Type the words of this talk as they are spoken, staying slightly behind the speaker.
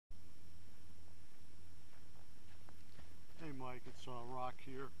back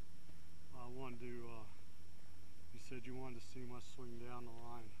here. I wanted to, you said you wanted to see my swing down the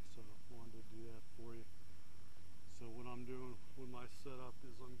line, so I wanted to do that for you. So what I'm doing with my setup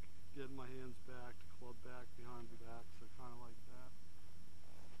is I'm getting my hands back, the club back behind the back, so kind of like that.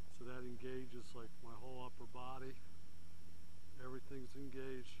 So that engages like my whole upper body. Everything's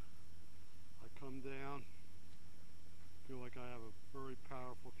engaged. I come down, feel like I have a very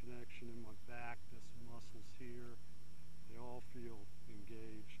powerful connection in my back. This muscles here, they all feel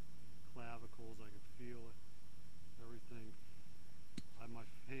engaged. Clavicles, I can feel it. Everything. I have my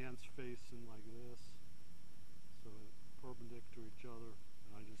hands facing like this, so perpendicular to each other,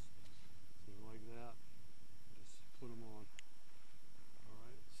 and I just, so like that, just put them on.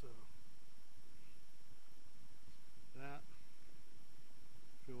 Alright, so that,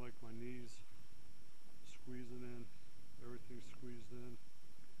 feel like my knees squeezing in, everything's squeezed in.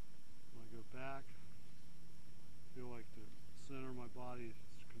 When I go back, feel like the center of my body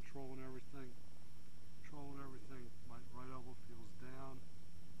is controlling everything. My right elbow feels down,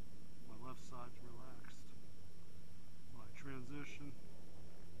 my left side's relaxed. When I transition,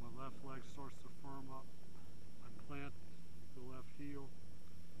 my left leg starts to firm up. I plant the left heel,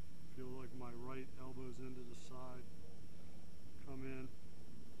 feel like my right elbow's into the side. Come in,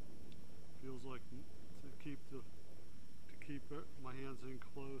 feels like to keep my hands in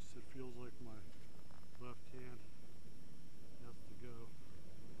close, it feels like my left hand has to go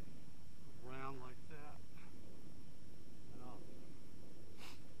around like that and up.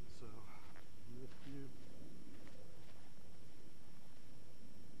 So in this view,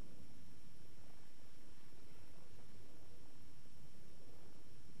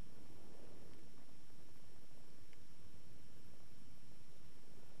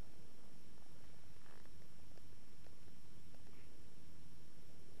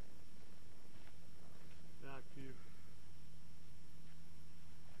 back view.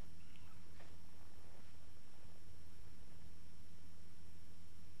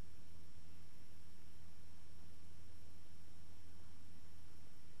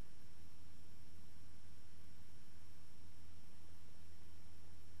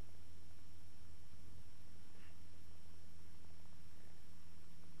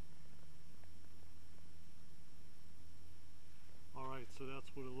 Alright, so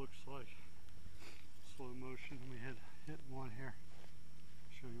that's what it looks like. Slow motion. Let me hit one here.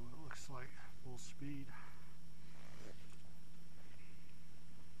 Show you what it looks like. Full speed.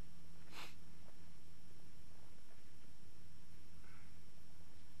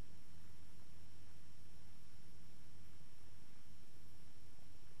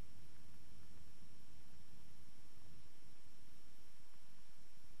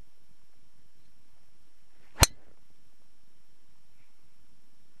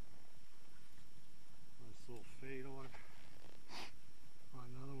 Nice little fade on it. Find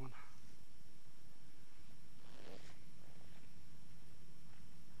another one.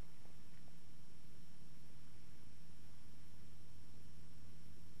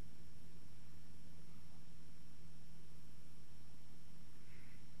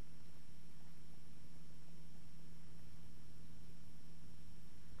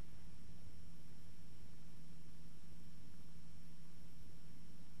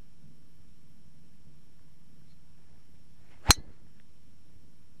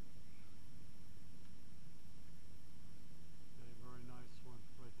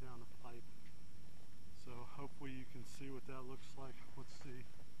 So hopefully you can see what that looks like. Let's see.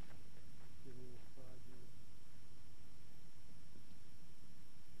 Give me a side view.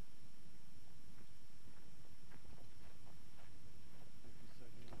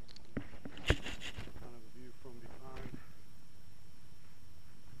 Kind of a view from behind.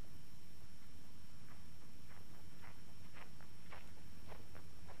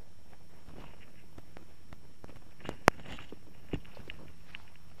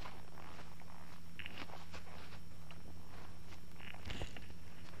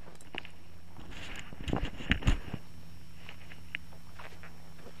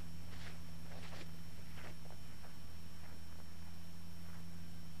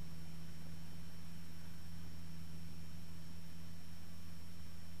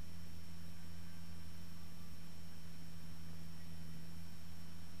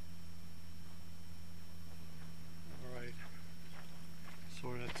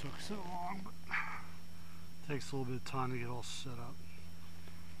 Sorry that took so long, but it takes a little bit of time to get all set up.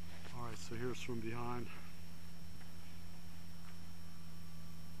 Alright, so here's from behind.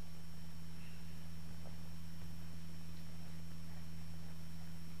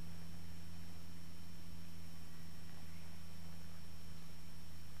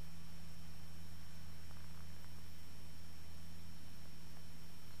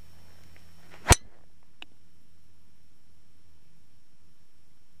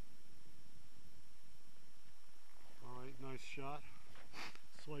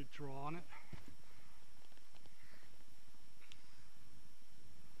 Slight draw on it.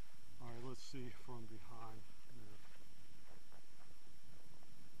 Alright, let's see from behind there.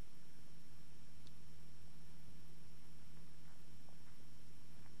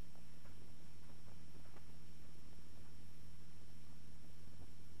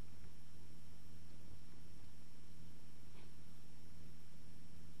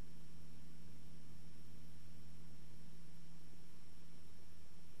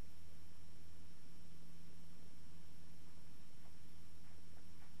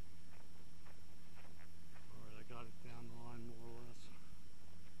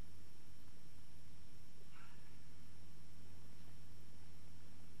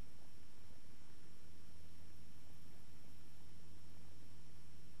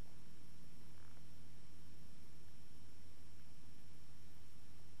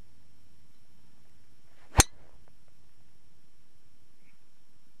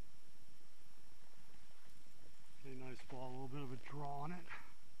 Okay, nice ball, a little bit of a draw on it.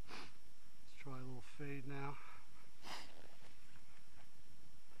 Let's try a little fade now.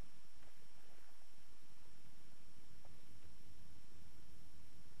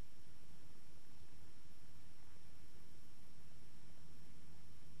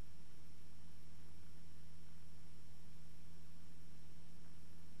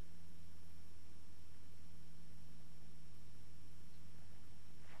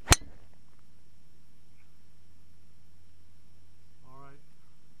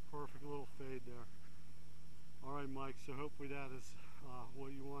 Perfect little fade there. Alright, Mike, so hopefully that is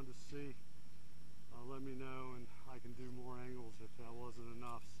what you wanted to see. Let me know and I can do more angles if that wasn't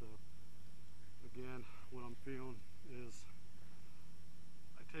enough. So again, what I'm feeling is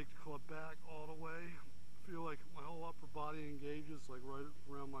I take the club back all the way. Feel like my whole upper body engages, like right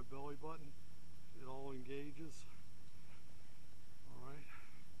around my belly button. It all engages. Alright.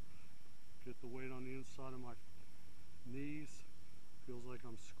 Get the weight on the inside of my knees. Feels like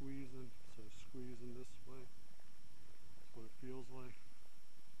I'm squeezing, so squeezing this way. That's what it feels like.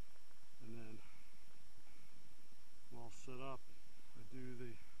 And then I'm all set up. I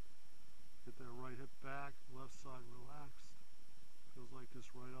get that right hip back, left side relaxed. Feels like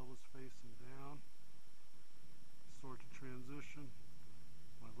this right elbow's facing down. Start to transition.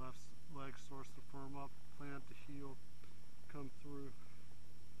 My left leg starts to firm up, plant the heel, come through.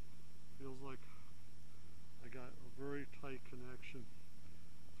 Feels like I got a very tight connection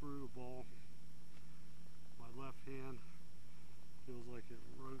through the ball. My left hand feels like it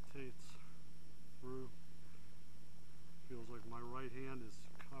rotates through. Feels like my right hand is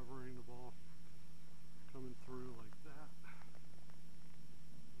covering the ball, coming through like that.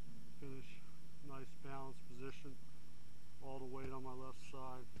 Finish, nice balanced position, all the weight on my left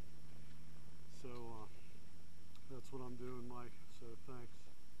side. So that's what I'm doing, Mike. So thanks,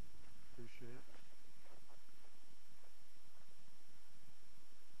 appreciate it.